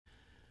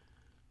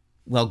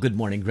Well, good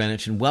morning,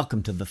 Greenwich, and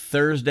welcome to the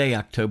Thursday,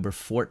 October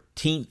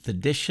 14th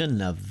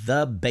edition of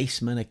The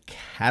Basement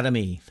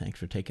Academy. Thanks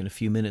for taking a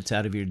few minutes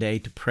out of your day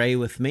to pray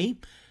with me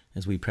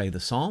as we pray the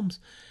Psalms,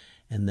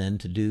 and then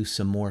to do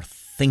some more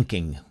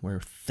thinking.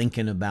 We're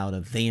thinking about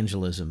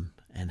evangelism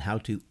and how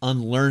to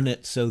unlearn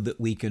it so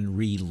that we can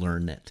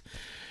relearn it.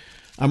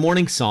 Our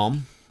morning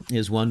psalm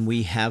is one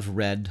we have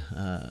read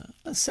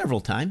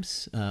several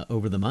times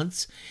over the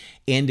months.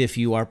 And if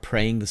you are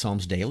praying the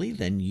Psalms daily,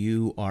 then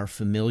you are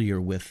familiar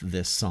with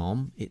this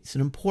psalm. It's an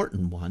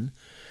important one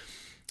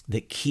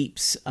that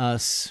keeps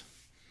us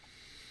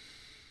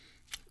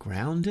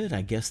grounded,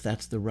 I guess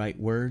that's the right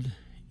word,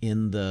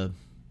 in the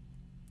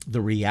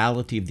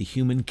reality of the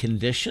human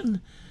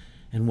condition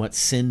and what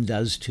sin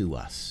does to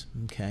us.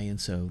 Okay, and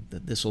so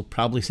this will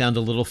probably sound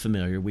a little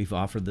familiar. We've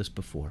offered this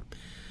before.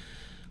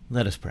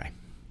 Let us pray.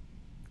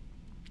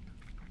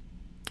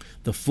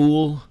 The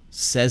fool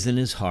says in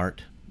his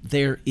heart,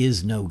 "There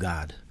is no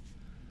God."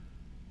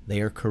 They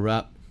are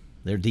corrupt.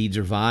 Their deeds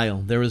are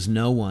vile. There is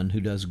no one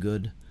who does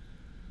good.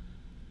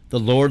 The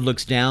Lord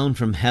looks down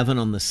from heaven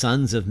on the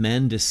sons of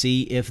men to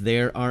see if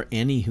there are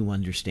any who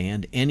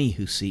understand, any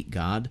who seek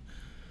God.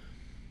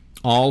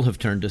 All have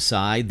turned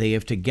aside. They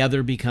have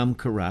together become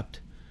corrupt.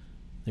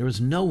 There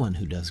is no one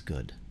who does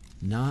good,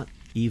 not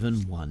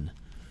even one.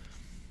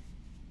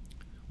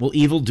 Will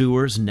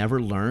evildoers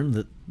never learn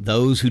that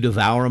those who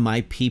devour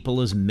my people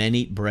as men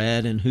eat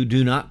bread and who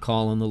do not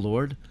call on the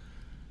Lord?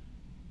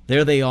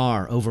 There they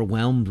are,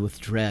 overwhelmed with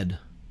dread,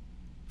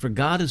 for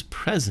God is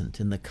present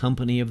in the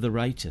company of the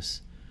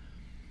righteous.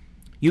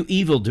 You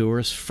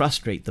evildoers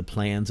frustrate the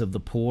plans of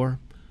the poor,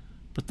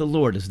 but the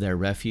Lord is their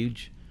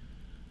refuge.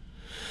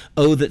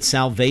 Oh, that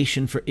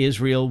salvation for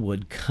Israel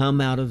would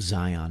come out of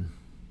Zion.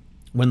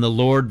 When the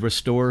Lord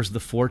restores the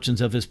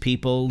fortunes of his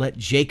people, let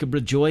Jacob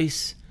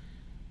rejoice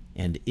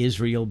and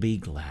Israel be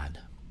glad.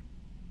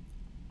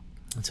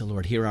 And so,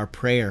 Lord, hear our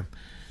prayer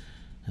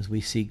as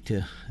we seek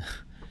to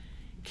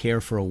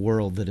care for a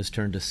world that has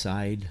turned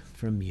aside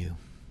from you.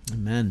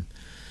 Amen.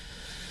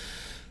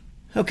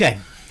 Okay,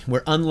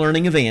 we're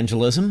unlearning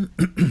evangelism.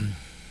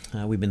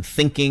 We've been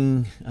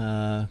thinking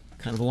kind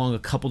of along a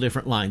couple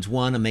different lines.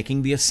 One, I'm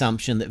making the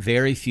assumption that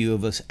very few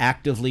of us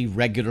actively,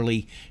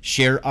 regularly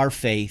share our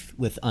faith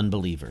with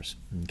unbelievers.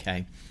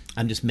 Okay,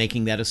 I'm just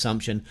making that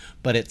assumption,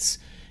 but it's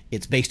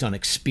based on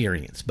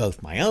experience,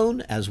 both my own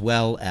as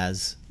well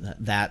as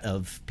that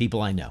of people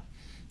I know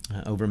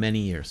over many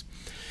years.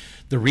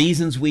 The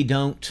reasons we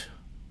don't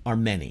are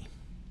many.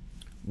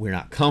 We're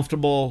not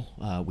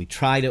comfortable. We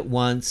tried it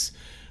once.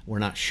 We're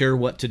not sure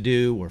what to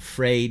do. We're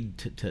afraid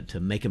to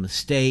make a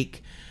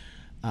mistake.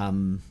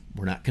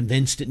 We're not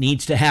convinced it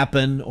needs to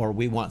happen, or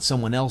we want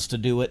someone else to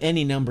do it.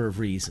 Any number of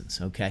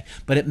reasons, okay?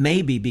 But it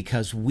may be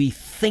because we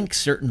think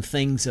certain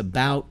things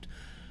about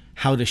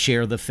how to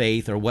share the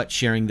faith, or what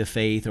sharing the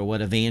faith, or what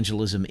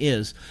evangelism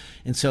is.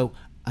 And so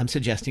I'm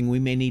suggesting we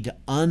may need to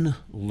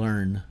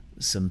unlearn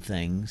some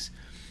things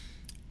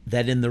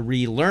that in the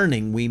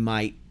relearning we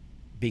might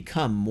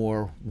become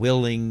more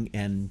willing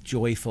and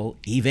joyful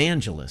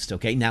evangelists.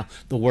 Okay, now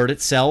the word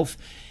itself,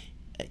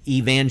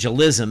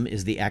 evangelism,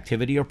 is the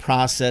activity or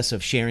process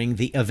of sharing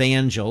the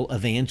evangel.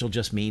 Evangel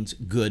just means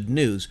good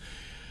news.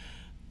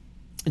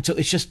 And so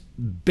it's just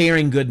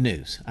bearing good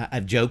news.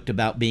 I've joked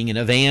about being an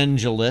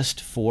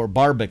evangelist for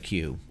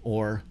barbecue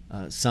or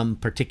some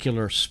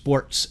particular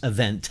sports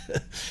event,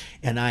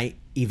 and I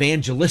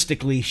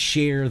evangelistically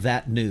share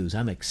that news.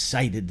 I'm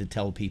excited to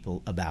tell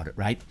people about it,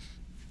 right?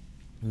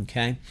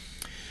 Okay.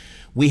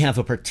 We have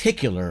a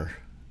particular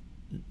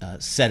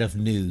set of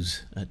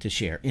news to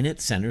share, and it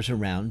centers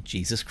around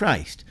Jesus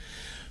Christ.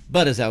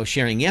 But as I was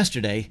sharing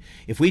yesterday,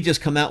 if we just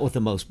come out with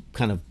the most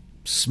kind of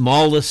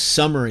smallest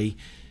summary,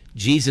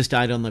 Jesus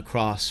died on the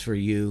cross for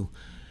you.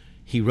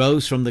 He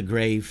rose from the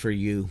grave for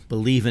you.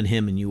 Believe in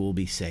him and you will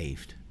be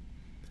saved.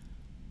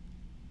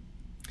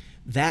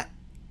 That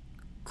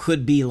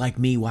could be like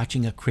me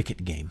watching a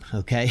cricket game,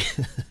 okay?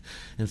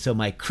 And so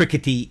my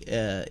crickety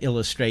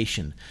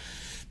illustration,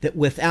 that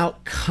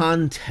without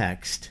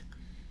context,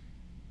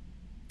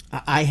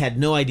 I had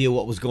no idea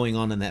what was going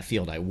on in that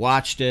field. I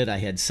watched it. I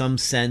had some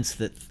sense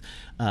that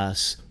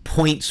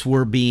points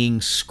were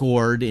being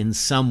scored in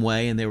some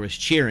way, and there was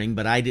cheering,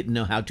 but I didn't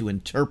know how to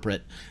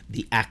interpret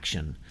the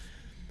action.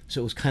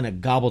 So it was kind of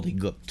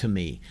gobbledygook to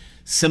me.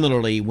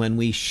 Similarly, when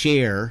we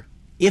share,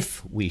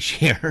 if we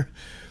share,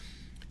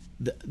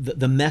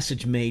 the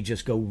message may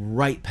just go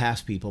right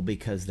past people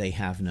because they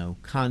have no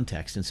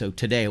context. And so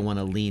today I want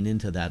to lean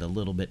into that a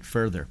little bit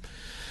further.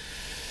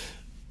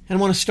 And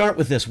I want to start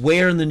with this.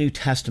 Where in the New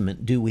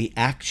Testament do we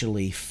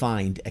actually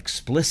find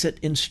explicit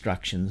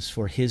instructions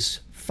for his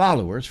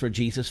followers, for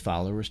Jesus'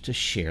 followers, to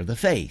share the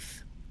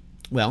faith?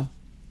 Well,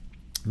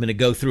 I'm going to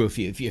go through a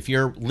few. If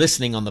you're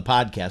listening on the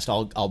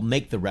podcast, I'll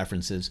make the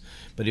references,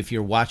 but if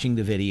you're watching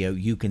the video,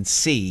 you can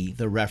see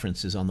the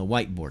references on the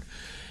whiteboard.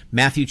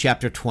 Matthew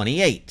chapter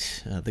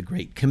 28, the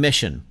Great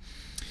Commission.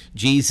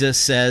 Jesus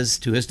says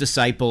to his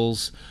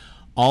disciples,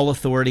 All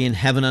authority in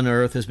heaven and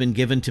earth has been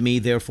given to me.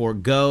 Therefore,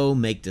 go,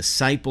 make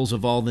disciples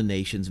of all the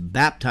nations,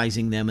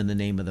 baptizing them in the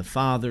name of the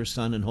Father,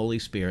 Son, and Holy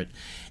Spirit,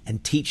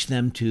 and teach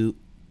them to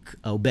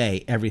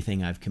obey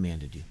everything I've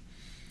commanded you.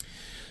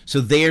 So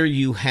there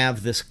you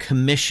have this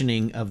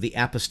commissioning of the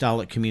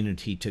apostolic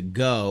community to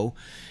go,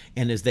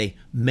 and as they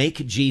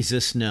make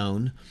Jesus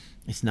known,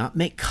 it's not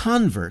make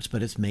converts,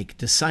 but it's make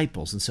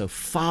disciples. And so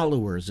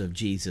followers of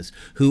Jesus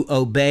who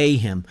obey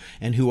him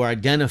and who are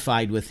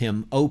identified with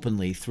him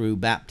openly through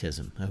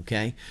baptism,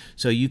 okay?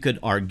 So you could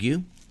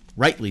argue,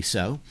 rightly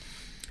so,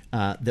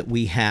 that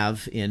we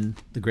have in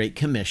the Great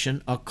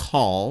Commission a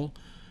call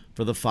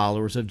for the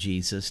followers of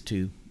Jesus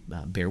to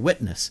bear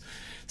witness.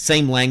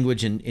 Same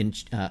language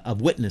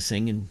of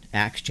witnessing in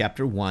Acts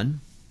chapter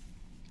 1,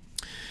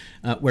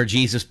 where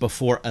Jesus,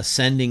 before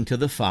ascending to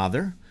the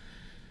Father,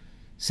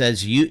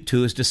 says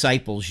to his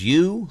disciples,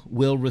 you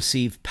will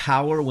receive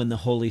power when the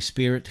Holy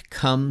Spirit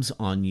comes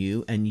on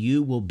you, and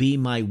you will be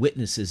my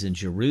witnesses in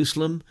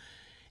Jerusalem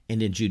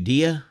and in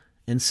Judea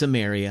and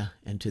Samaria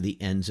and to the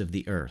ends of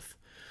the earth.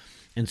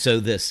 And so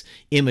this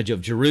image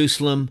of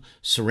Jerusalem,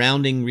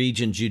 surrounding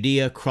region,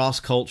 Judea,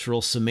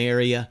 cross-cultural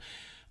Samaria,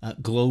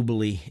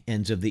 globally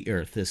ends of the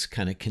earth, this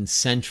kind of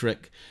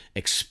concentric,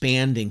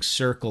 expanding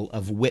circle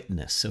of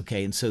witness,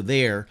 okay? And so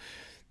there,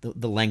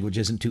 the language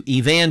isn't to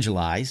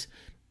evangelize,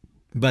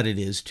 but it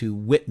is to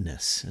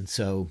witness. And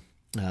so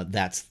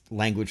that's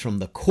language from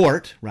the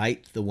court,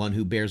 right? The one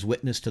who bears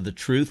witness to the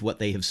truth, what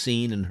they have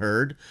seen and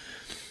heard.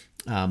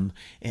 And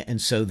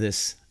so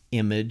this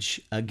image,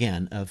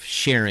 again, of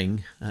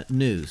sharing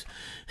news.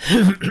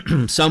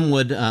 Some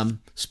would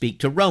speak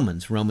to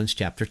Romans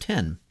chapter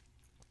 10,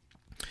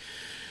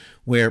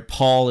 where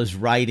Paul is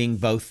writing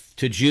both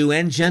to Jew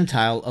and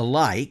Gentile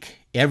alike,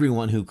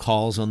 everyone who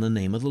calls on the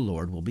name of the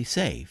Lord will be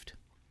saved.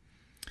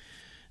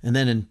 And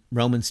then in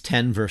Romans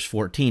 10, verse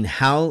 14,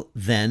 how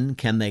then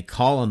can they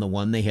call on the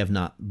one they have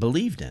not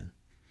believed in?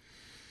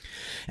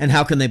 And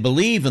how can they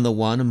believe in the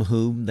one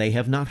whom they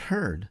have not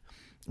heard?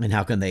 And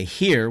how can they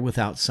hear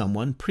without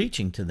someone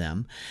preaching to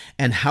them?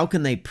 And how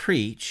can they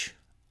preach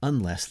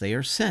unless they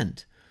are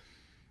sent?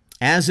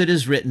 As it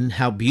is written,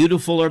 how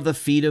beautiful are the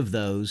feet of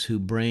those who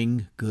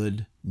bring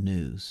good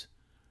news.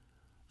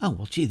 Oh,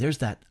 well, gee, there's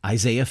that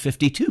Isaiah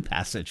 52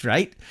 passage,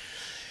 right?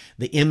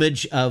 The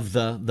image of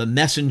the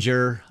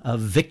messenger of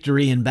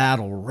victory in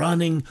battle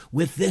running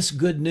with this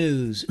good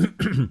news.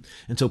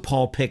 And so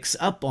Paul picks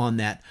up on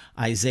that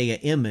Isaiah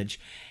image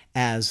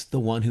as the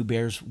one who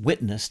bears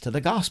witness to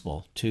the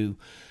gospel, to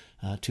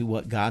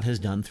what God has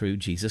done through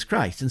Jesus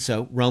Christ. And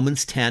so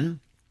Romans 10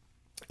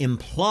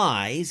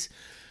 implies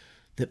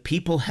that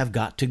people have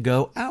got to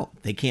go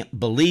out. They can't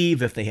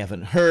believe if they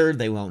haven't heard.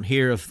 They won't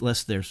hear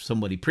unless there's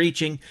somebody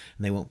preaching,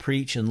 and they won't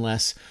preach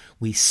unless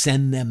we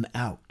send them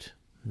out.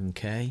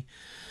 Okay?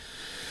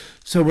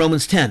 So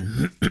Romans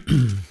 10,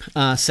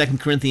 2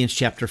 Corinthians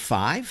chapter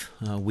 5,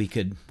 we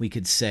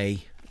could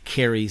say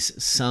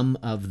carries some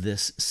of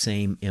this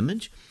same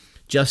image.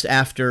 Just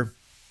after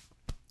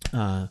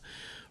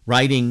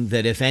writing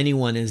that if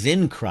anyone is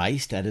in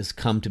Christ, that has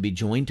come to be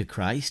joined to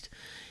Christ,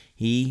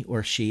 he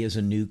or she is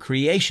a new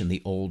creation.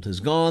 The old has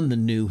gone, the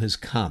new has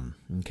come.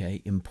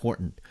 Okay,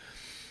 important.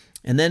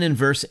 And then in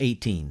verse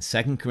 18,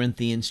 2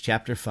 Corinthians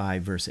chapter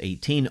 5, verse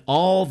 18,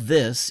 all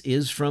this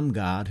is from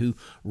God who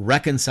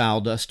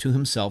reconciled us to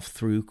himself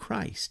through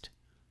Christ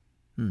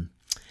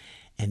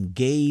and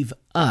gave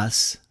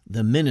us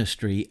the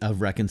ministry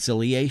of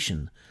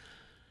reconciliation.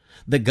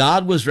 That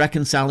God was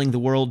reconciling the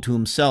world to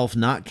himself,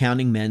 not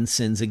counting men's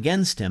sins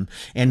against him,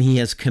 and he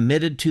has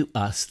committed to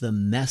us the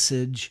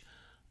message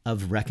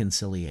of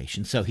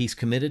reconciliation. So he's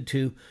committed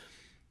to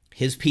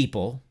his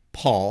people,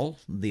 Paul,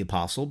 the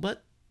apostle,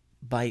 but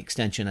by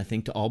extension, I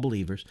think, to all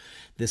believers,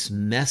 this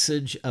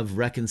message of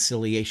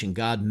reconciliation,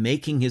 God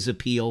making his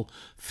appeal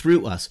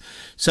through us.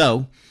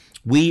 So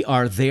we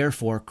are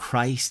therefore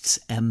Christ's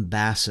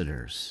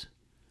ambassadors,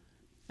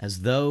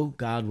 as though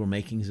God were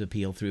making his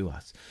appeal through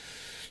us.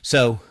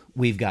 So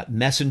we've got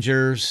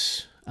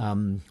messengers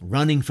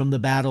running from the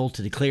battle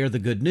to declare the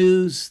good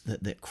news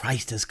that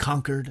Christ has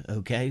conquered.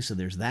 Okay, so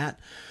there's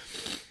that.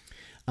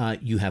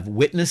 You have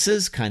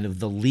witnesses, kind of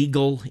the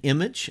legal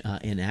image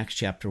in Acts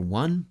chapter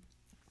 1.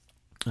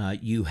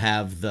 You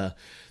have the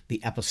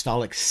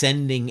apostolic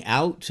sending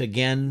out,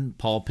 again,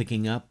 Paul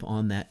picking up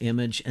on that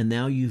image. And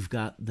now you've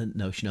got the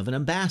notion of an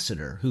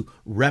ambassador who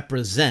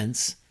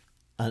represents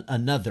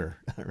another,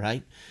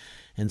 right?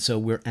 And so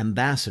we're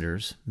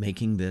ambassadors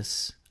making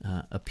this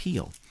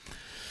appeal.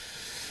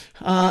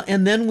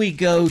 And then we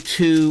go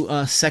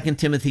to 2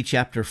 Timothy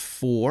chapter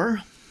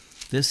 4.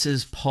 This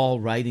is Paul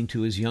writing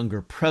to his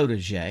younger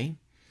protege.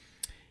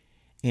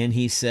 And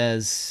he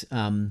says,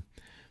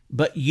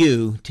 but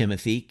you,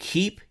 Timothy,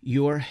 keep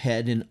your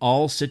head in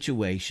all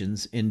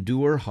situations,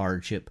 endure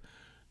hardship,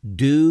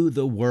 do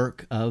the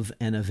work of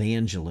an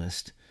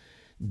evangelist,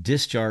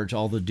 discharge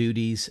all the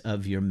duties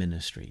of your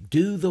ministry.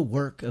 Do the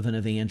work of an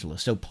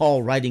evangelist. So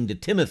Paul writing to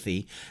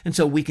Timothy, and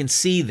so we can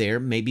see there,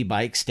 maybe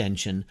by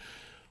extension,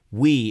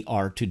 we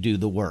are to do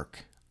the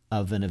work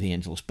of an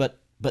evangelist. But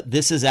but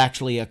this is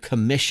actually a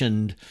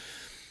commissioned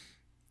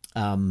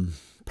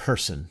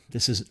person.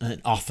 This is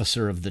an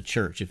officer of the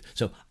church.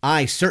 So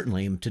I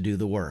certainly am to do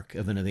the work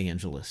of an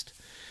evangelist.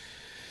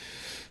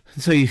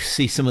 So you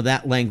see some of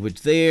that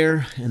language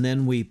there, and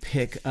then we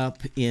pick up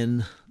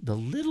in the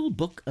little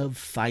book of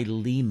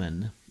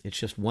Philemon. It's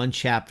just one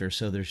chapter,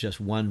 so there's just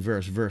one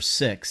verse, verse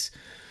 6.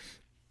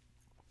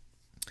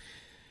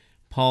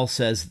 Paul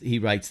says, he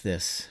writes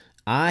this,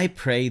 I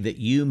pray that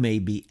you may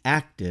be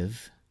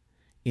active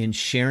in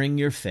sharing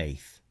your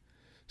faith,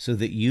 so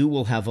that you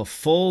will have a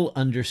full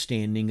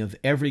understanding of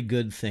every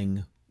good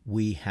thing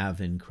we have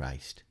in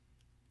Christ.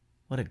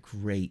 What a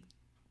great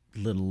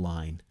little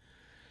line.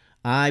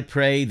 I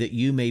pray that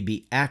you may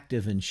be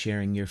active in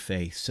sharing your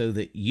faith, so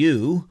that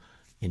you,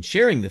 in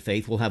sharing the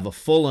faith, will have a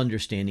full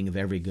understanding of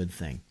every good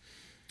thing.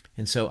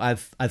 And so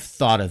I've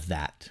thought of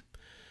that.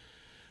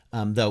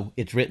 Though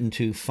it's written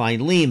to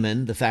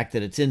Philemon, the fact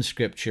that it's in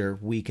Scripture,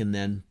 we can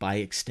then, by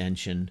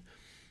extension,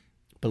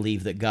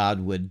 believe that God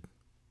would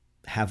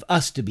have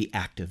us to be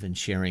active in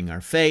sharing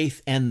our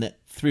faith, and that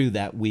through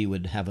that we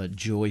would have a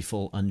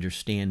joyful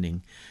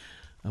understanding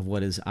of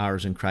what is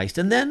ours in Christ.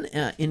 And then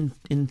in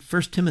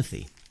 1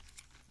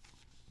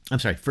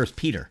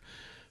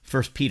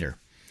 Peter,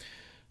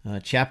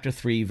 chapter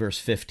 3, verse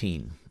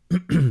 15.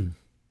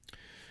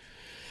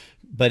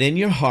 But in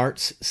your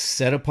hearts,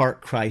 set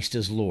apart Christ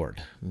as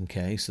Lord.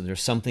 Okay, so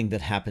there's something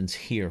that happens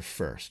here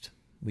first.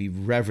 We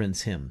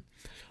reverence him.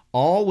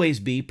 Always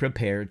be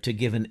prepared to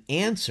give an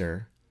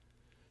answer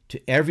to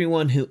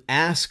everyone who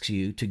asks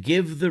you to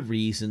give the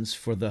reasons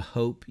for the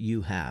hope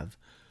you have.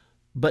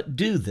 But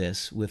do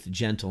this with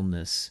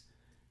gentleness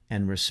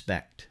and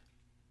respect.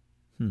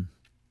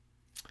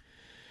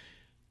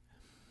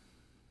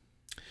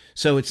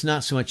 So it's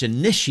not so much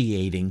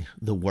initiating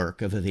the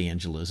work of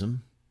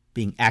evangelism,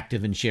 being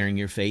active in sharing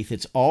your faith.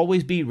 It's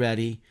always be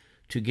ready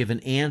to give an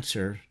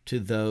answer to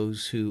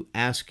those who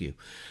ask you.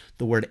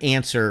 The word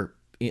answer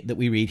that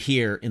we read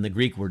here in the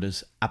Greek word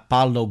is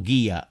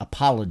apologia,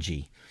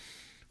 apology,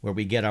 where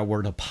we get our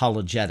word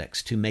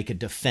apologetics, to make a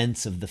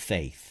defense of the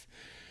faith,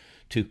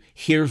 to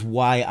here's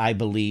why I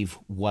believe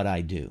what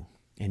I do,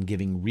 and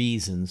giving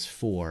reasons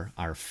for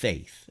our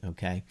faith,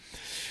 okay?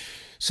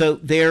 So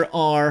there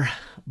are,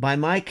 by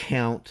my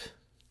count,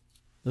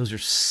 those are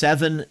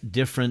 7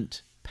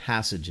 different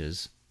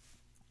passages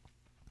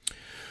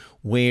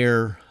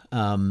where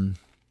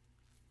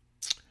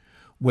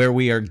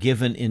we are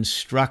given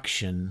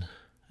instruction.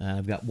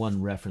 I've got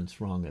one reference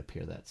wrong up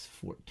here. That's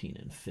 14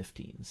 and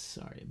 15.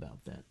 Sorry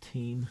about that,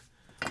 team.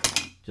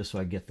 Just so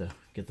I get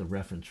the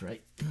reference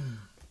right.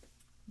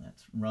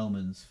 That's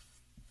Romans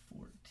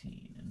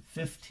 14 and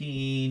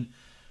 15.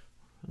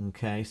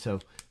 Okay, so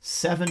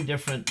 7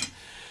 different.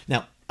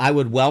 Now, I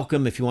would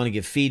welcome, if you want to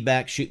give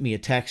feedback, shoot me a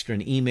text or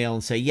an email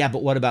and say, yeah,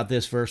 but what about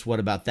this verse? What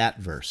about that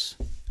verse?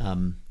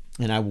 And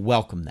I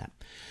welcome that.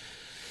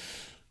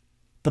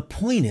 The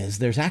point is,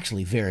 there's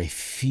actually very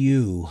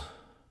few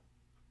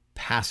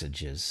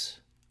passages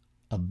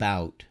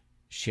about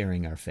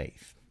sharing our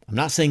faith. I'm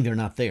not saying they're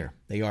not there.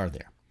 They are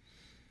there.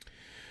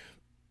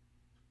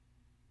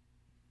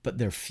 But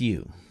they're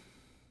few.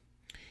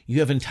 You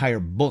have entire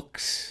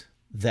books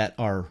that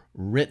are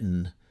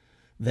written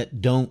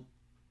that don't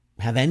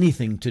have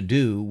anything to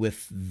do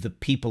with the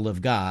people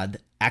of God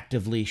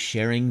actively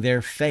sharing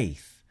their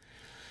faith.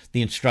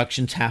 The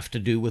instructions have to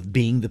do with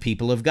being the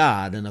people of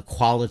God and a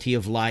quality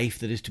of life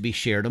that is to be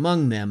shared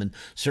among them and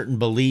certain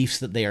beliefs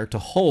that they are to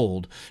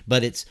hold.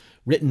 But it's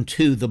written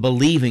to the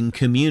believing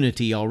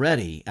community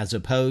already, as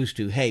opposed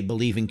to, hey,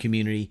 believing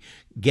community,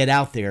 get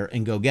out there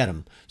and go get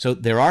them. So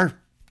there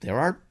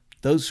are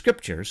those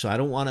scriptures, so I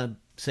don't want to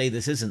say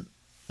this isn't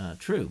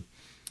true.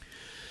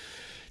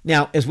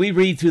 Now, as we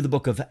read through the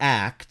book of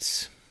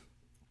Acts,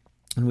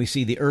 and we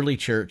see the early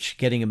church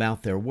getting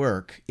about their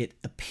work, it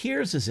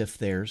appears as if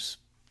there's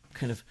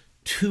kind of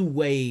 2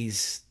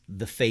 ways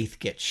the faith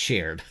gets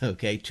shared,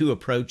 okay, 2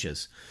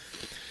 approaches.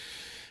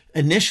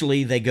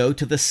 Initially, they go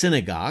to the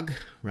synagogue,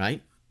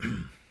 right?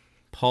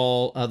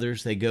 Paul,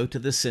 others, they go to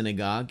the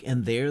synagogue,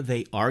 and there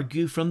they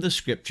argue from the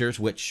scriptures,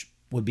 which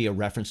would be a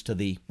reference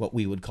to what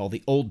we would call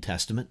the Old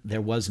Testament. There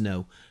was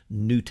no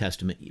New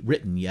Testament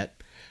written yet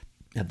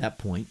at that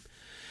point.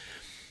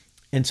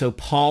 And so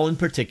Paul in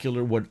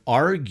particular would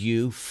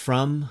argue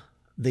from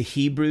the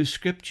Hebrew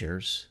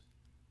scriptures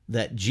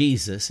that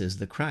Jesus is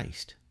the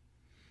Christ.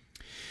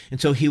 And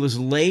so he was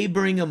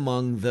laboring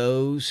among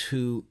those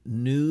who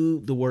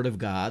knew the Word of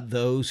God,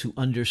 those who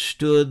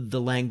understood the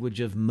language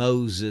of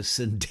Moses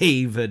and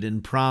David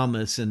and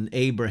promise and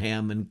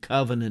Abraham and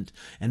covenant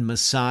and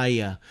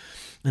Messiah.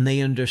 And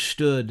they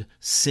understood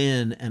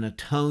sin and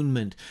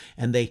atonement,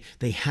 and they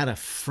had a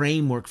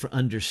framework for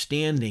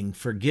understanding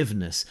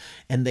forgiveness,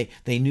 and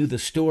they knew the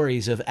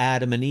stories of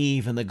Adam and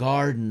Eve in the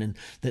garden, and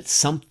that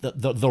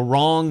the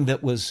wrong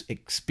that was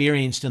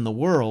experienced in the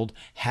world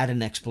had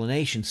an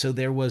explanation. So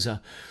there was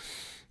a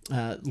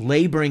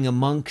laboring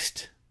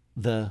amongst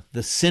the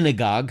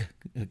synagogue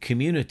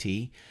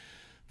community,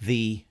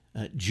 the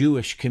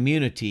Jewish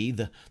community,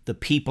 the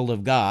people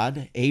of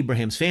God,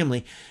 Abraham's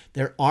family,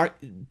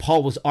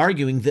 Paul was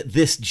arguing that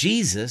this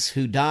Jesus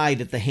who died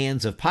at the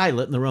hands of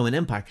Pilate in the Roman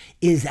Empire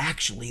is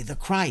actually the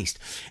Christ.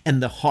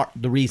 And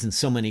the reason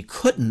so many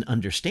couldn't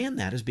understand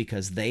that is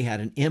because they had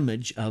an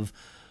image of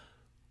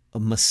a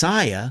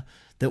Messiah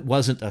that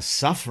wasn't a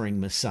suffering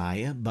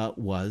Messiah, but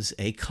was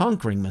a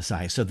conquering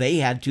Messiah. So they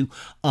had to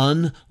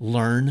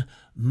unlearn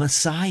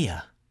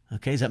Messiah.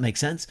 Okay, does that make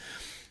sense?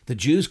 The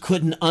Jews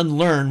couldn't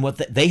unlearn what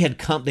they had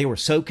come. They were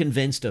so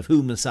convinced of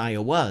who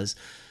Messiah was,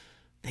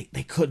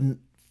 they couldn't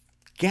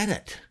get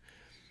it.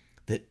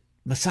 That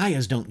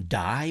Messiahs don't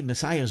die.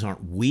 Messiahs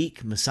aren't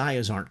weak.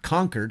 Messiahs aren't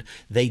conquered.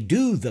 They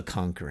do the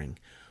conquering.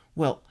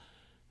 Well,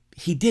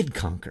 he did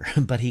conquer,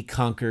 but he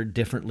conquered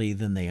differently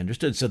than they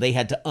understood. So they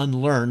had to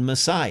unlearn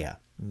Messiah.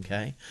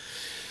 Okay?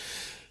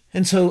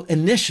 And so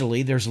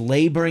initially there's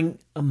laboring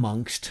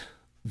amongst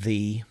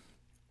the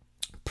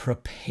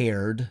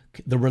prepared,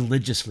 the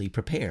religiously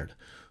prepared,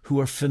 who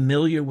are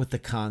familiar with the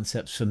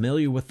concepts,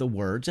 familiar with the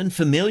words, and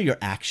familiar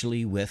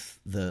actually with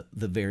the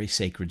very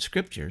sacred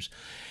scriptures.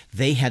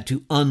 They had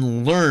to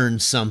unlearn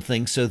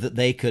something so that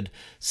they could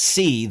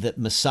see that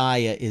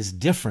Messiah is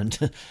different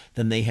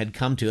than they had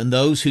come to. And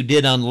those who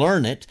did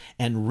unlearn it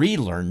and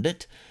relearned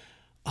it,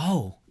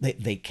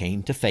 they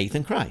came to faith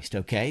in Christ.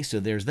 Okay, so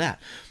there's that.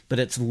 But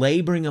it's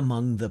laboring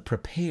among the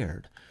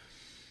prepared.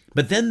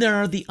 But then there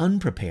are the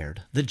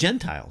unprepared, the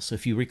Gentiles.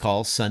 If you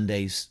recall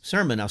Sunday's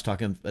sermon, I was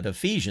talking about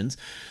Ephesians,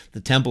 the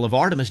temple of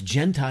Artemis.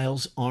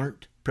 Gentiles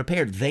aren't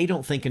prepared. They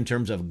don't think in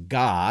terms of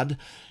God,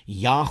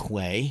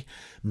 Yahweh,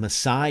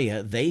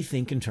 Messiah. They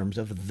think in terms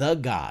of the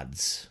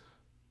gods.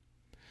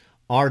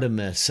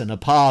 Artemis and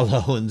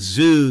Apollo and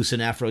Zeus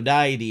and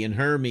Aphrodite and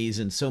Hermes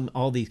and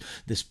all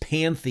this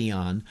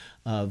pantheon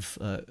of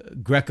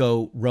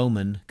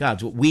Greco-Roman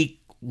gods. What we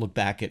look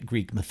back at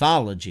Greek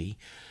mythology,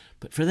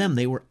 but for them,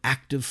 they were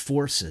active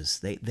forces.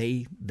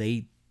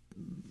 They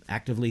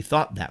actively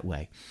thought that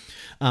way.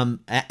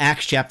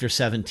 Acts chapter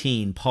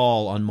 17,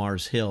 Paul on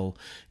Mars Hill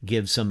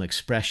gives some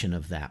expression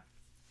of that.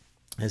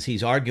 As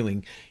he's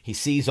arguing, he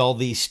sees all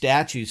these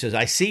statues, says,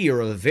 I see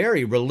you're a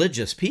very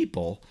religious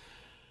people,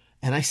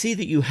 and I see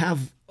that you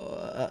have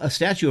a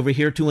statue over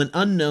here to an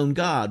unknown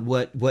God.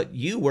 What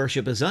you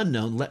worship is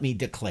unknown. Let me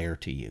declare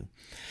to you.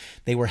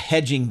 They were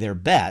hedging their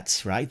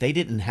bets, right? They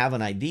didn't have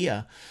an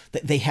idea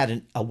that they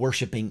had a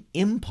worshiping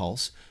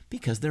impulse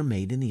because they're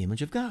made in the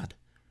image of God.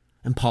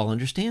 And Paul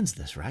understands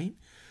this, right?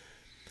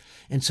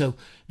 And so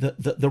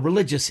the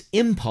religious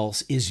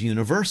impulse is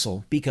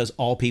universal because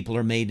all people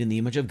are made in the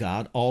image of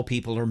God. All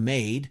people are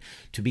made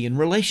to be in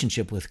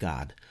relationship with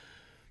God.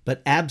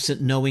 But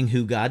absent knowing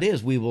who God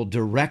is, we will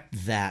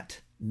direct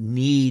that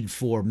need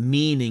for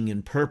meaning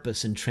and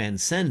purpose and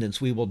transcendence.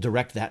 We will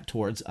direct that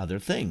towards other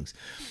things.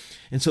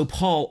 And so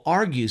Paul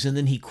argues, and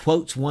then he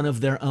quotes one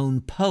of their own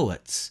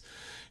poets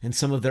and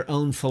some of their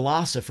own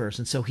philosophers.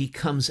 And so he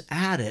comes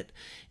at it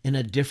in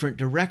a different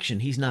direction.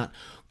 He's not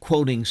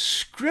quoting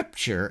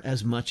scripture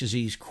as much as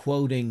he's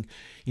quoting,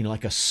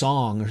 like a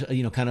song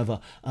or, kind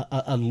of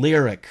a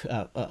lyric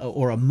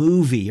or a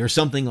movie or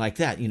something like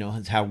that.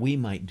 It's how we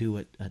might do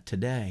it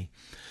today.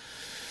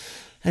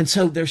 And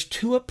so there's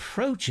two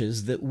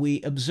approaches that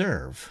we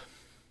observe.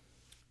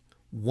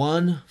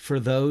 One for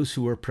those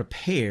who are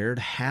prepared,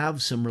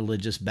 have some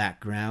religious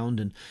background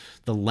and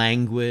the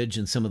language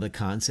and some of the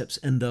concepts,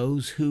 and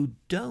those who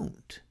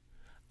don't.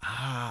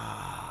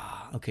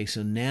 Okay,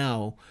 so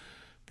now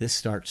this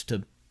starts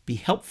to be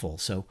helpful.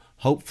 So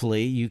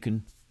hopefully you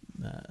can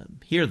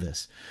hear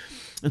this.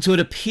 And so it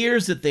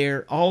appears that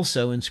there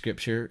also in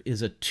Scripture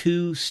is a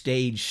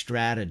two-stage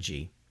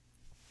strategy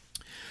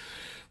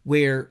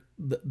where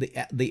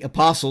the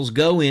apostles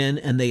go in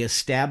and they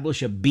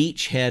establish a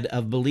beachhead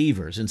of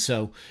believers. And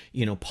so,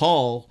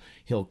 Paul,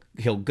 he'll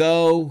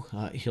go,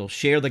 he'll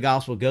share the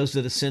gospel, goes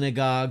to the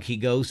synagogue, he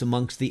goes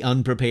amongst the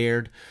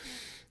unprepared,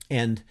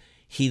 and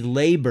he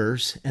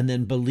labors, and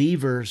then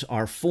believers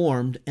are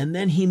formed, and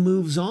then he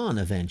moves on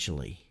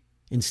eventually.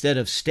 Instead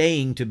of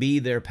staying to be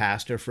their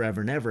pastor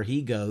forever and ever,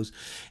 he goes.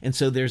 And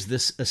so there's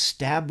these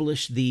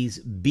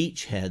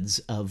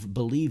beachheads of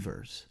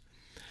believers.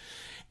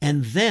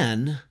 And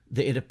then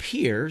it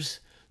appears,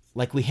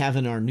 like we have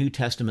in our New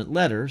Testament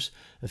letters,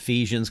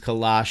 Ephesians,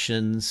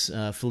 Colossians,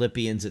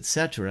 Philippians,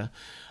 etc.,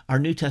 our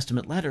New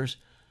Testament letters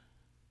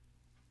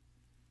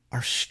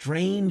are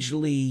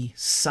strangely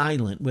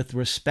silent with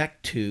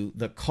respect to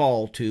the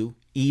call to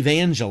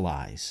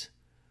evangelize,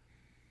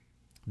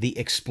 the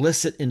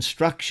explicit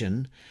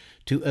instruction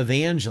to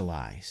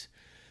evangelize.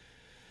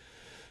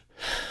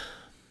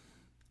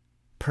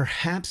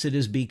 Perhaps it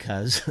is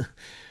because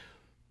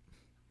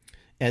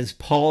as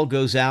Paul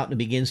goes out and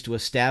begins to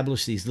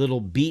establish these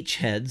little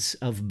beachheads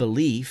of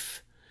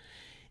belief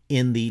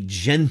in the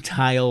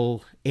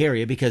Gentile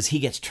area, because he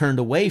gets turned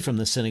away from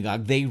the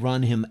synagogue, they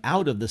run him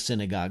out of the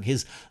synagogue.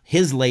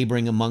 His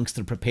laboring amongst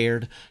the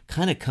prepared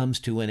kind of comes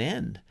to an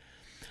end.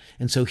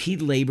 And so he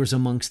labors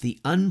amongst the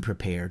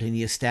unprepared, and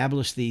he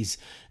establishes these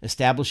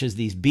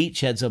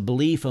beachheads of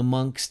belief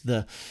amongst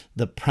the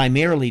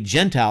primarily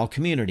Gentile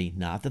community.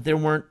 Not that there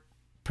weren't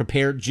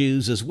prepared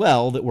Jews as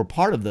well that were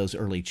part of those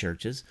early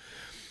churches,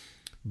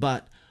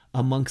 but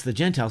amongst the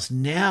Gentiles.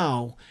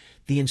 Now,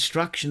 the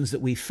instructions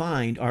that we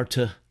find are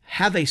to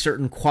have a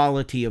certain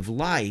quality of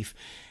life,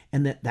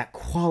 and that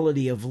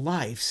quality of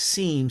life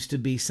seems to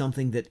be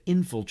something that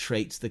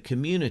infiltrates the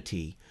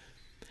community.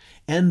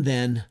 And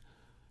then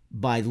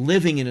by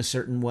living in a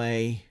certain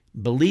way,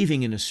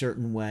 believing in a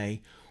certain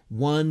way,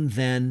 one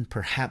then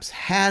perhaps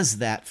has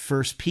that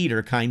 1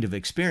 Peter kind of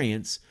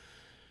experience.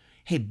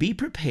 Hey, be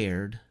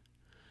prepared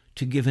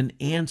to give an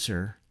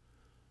answer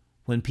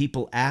when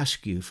people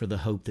ask you for the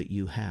hope that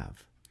you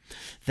have.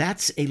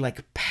 That's a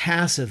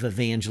passive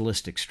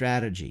evangelistic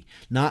strategy.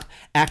 Not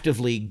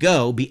actively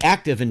be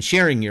active in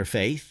sharing your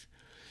faith.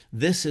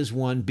 This is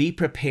one, be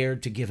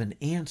prepared to give an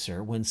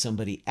answer when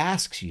somebody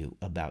asks you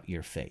about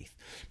your faith.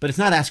 But it's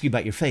not ask you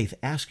about your faith,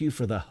 ask you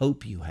for the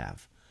hope you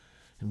have.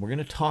 And we're going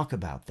to talk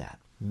about that,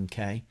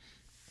 okay?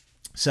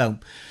 So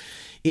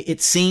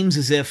it seems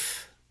as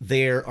if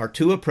there are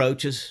two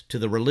approaches to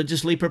the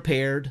religiously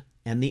prepared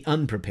and the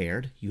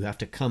unprepared. You have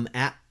to come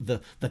at the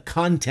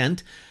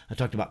content. I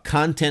talked about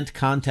content,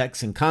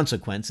 context, and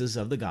consequences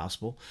of the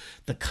gospel.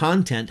 The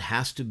content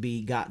has to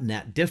be gotten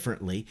at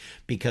differently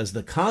because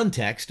the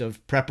context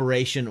of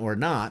preparation or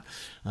not,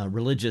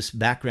 religious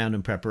background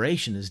and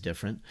preparation is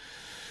different.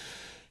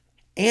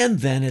 And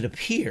then it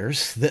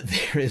appears that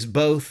there is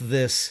both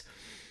this,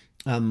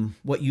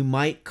 what you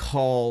might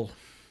call,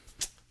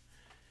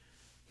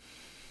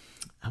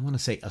 I want to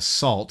say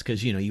assault,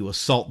 because, you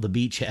assault the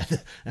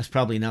beachhead. That's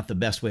probably not the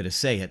best way to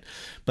say it.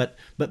 But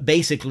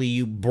basically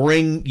you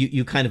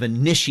kind of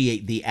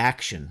initiate the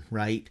action,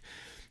 right?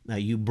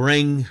 You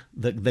bring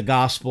the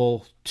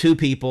gospel to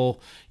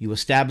people, you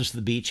establish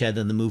the beachhead,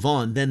 and then move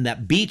on. Then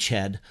that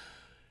beachhead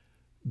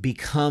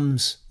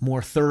becomes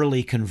more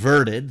thoroughly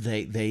converted.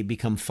 They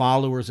become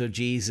followers of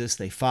Jesus.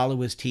 They follow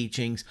his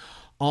teachings.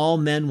 All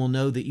men will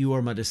know that you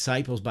are my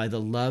disciples by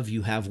the love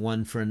you have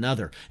one for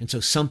another. And so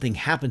something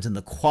happens in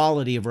the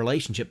quality of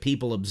relationship.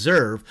 People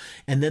observe,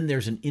 and then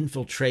there's an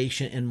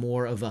infiltration and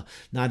more of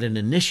not an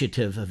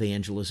initiative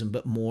evangelism,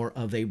 but more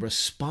of a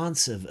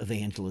responsive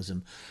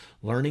evangelism,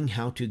 learning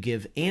how to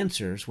give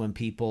answers when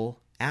people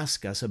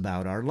ask us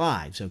about our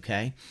lives,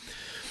 okay?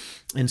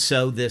 And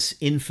so this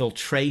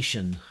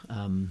infiltration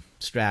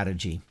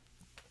strategy.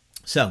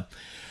 So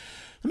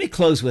let me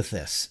close with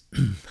this.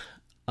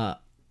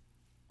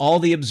 All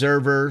the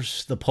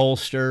observers, the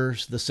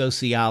pollsters, the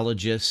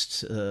sociologists,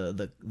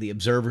 the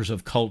observers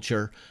of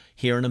culture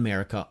here in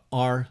America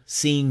are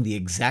seeing the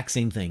exact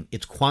same thing.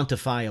 It's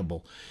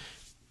quantifiable.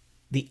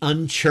 The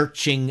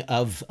unchurching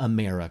of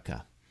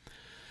America.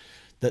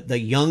 The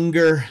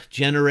younger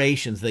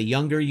generations, the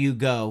younger you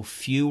go,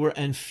 fewer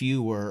and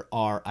fewer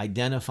are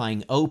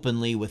identifying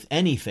openly with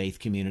any faith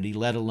community,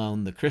 let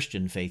alone the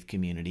Christian faith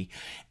community,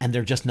 and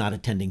they're just not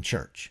attending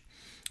church.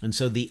 And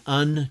so the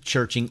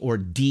unchurching or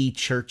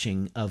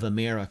de-churching of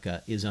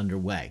America is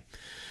underway.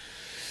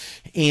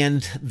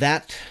 And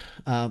that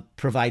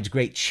provides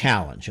great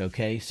challenge,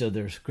 okay? So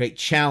there's great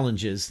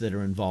challenges that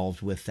are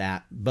involved with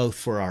that, both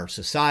for our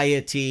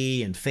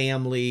society and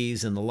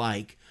families and the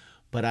like,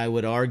 but I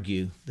would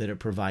argue that it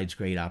provides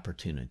great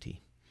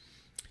opportunity.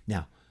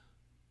 Now,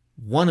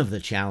 one of the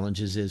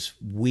challenges is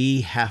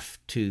we have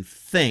to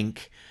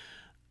think,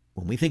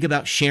 when we think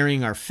about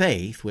sharing our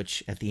faith,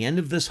 which at the end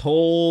of this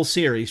whole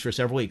series for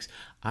several weeks,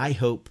 I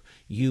hope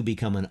you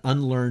become an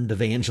unlearned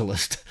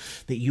evangelist,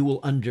 that you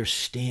will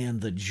understand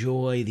the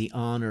joy, the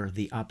honor,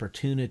 the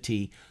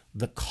opportunity,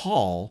 the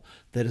call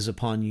that is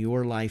upon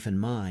your life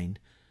and mine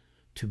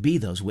to be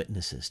those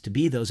witnesses, to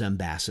be those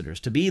ambassadors,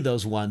 to be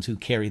those ones who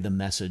carry the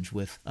message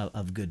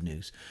of good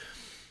news.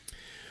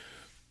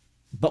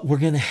 But we're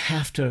going to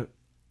have to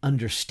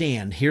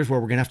understand, here's where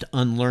we're going to have to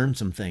unlearn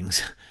some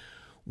things.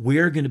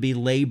 We're going to be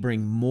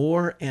laboring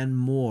more and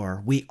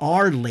more. We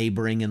are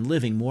laboring and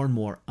living more and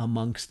more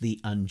amongst the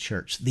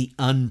unchurched, the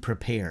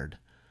unprepared.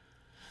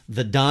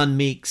 The Don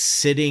Meeks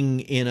sitting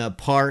in a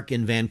park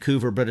in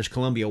Vancouver, British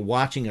Columbia,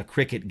 watching a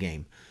cricket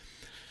game.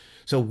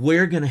 So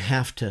we're going to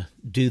have to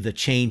do the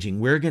changing.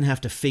 We're going to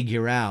have to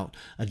figure out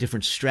a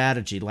different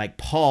strategy. Like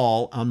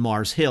Paul on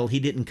Mars Hill, he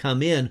didn't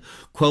come in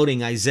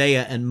quoting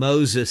Isaiah and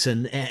Moses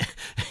and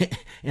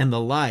the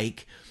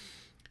like.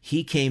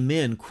 He came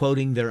in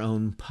quoting their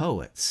own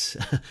poets,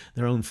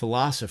 their own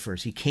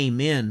philosophers. He came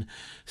in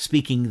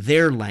speaking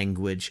their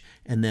language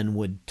and then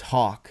would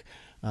talk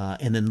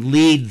and then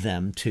lead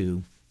them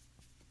to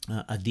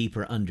a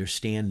deeper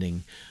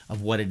understanding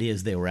of what it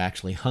is they were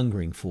actually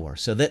hungering for.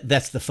 So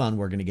that's the fun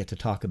we're going to get to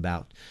talk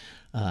about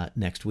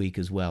next week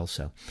as well.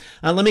 So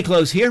let me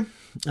close here,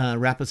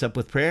 wrap us up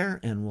with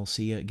prayer, and we'll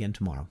see you again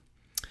tomorrow.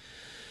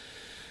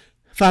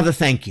 Father,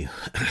 thank you.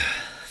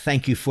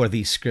 Thank you for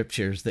these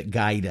scriptures that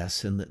guide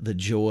us and the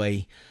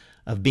joy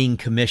of being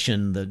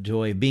commissioned, the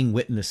joy of being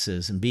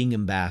witnesses and being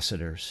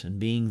ambassadors and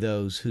being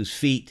those whose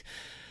feet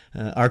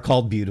are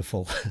called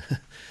beautiful.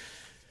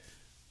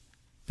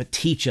 But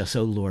teach us,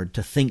 O Lord,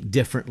 to think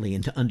differently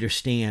and to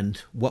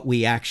understand what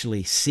we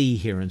actually see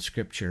here in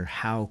Scripture,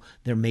 how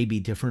there may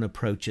be different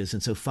approaches.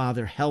 And so,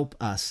 Father, help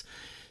us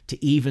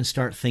to even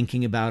start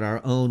thinking about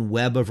our own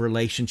web of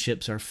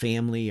relationships, our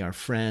family, our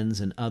friends,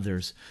 and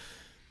others.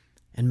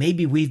 And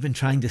maybe we've been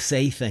trying to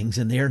say things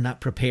and they're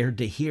not prepared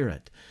to hear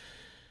it.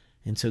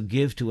 And so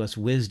give to us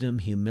wisdom,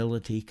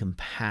 humility,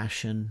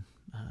 compassion,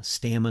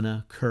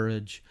 stamina,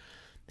 courage,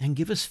 and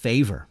give us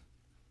favor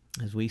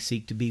as we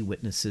seek to be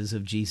witnesses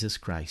of Jesus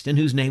Christ, in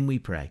whose name we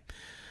pray,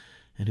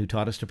 and who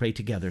taught us to pray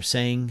together,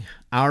 saying,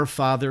 Our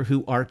Father,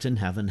 who art in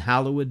heaven,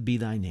 hallowed be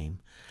thy name.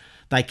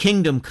 Thy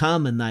kingdom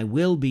come, and thy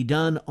will be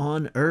done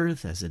on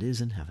earth as it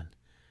is in heaven.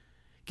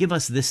 Give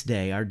us this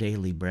day our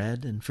daily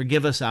bread, and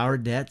forgive us our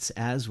debts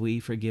as we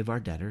forgive our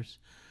debtors.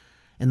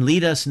 And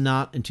lead us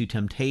not into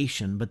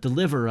temptation, but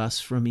deliver us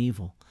from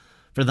evil.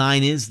 For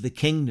thine is the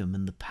kingdom,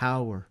 and the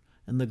power,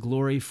 and the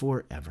glory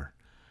forever.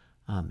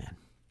 Amen.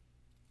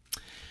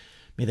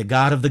 May the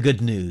God of the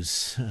good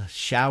news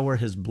shower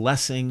his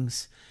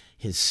blessings,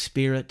 his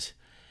spirit,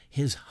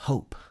 his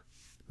hope.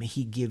 May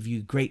he give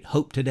you great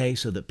hope today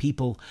so that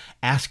people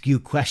ask you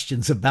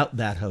questions about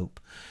that hope.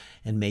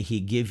 And may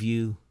he give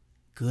you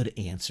good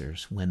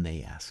answers when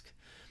they ask.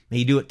 May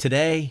you do it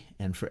today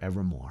and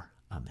forevermore.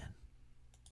 Amen.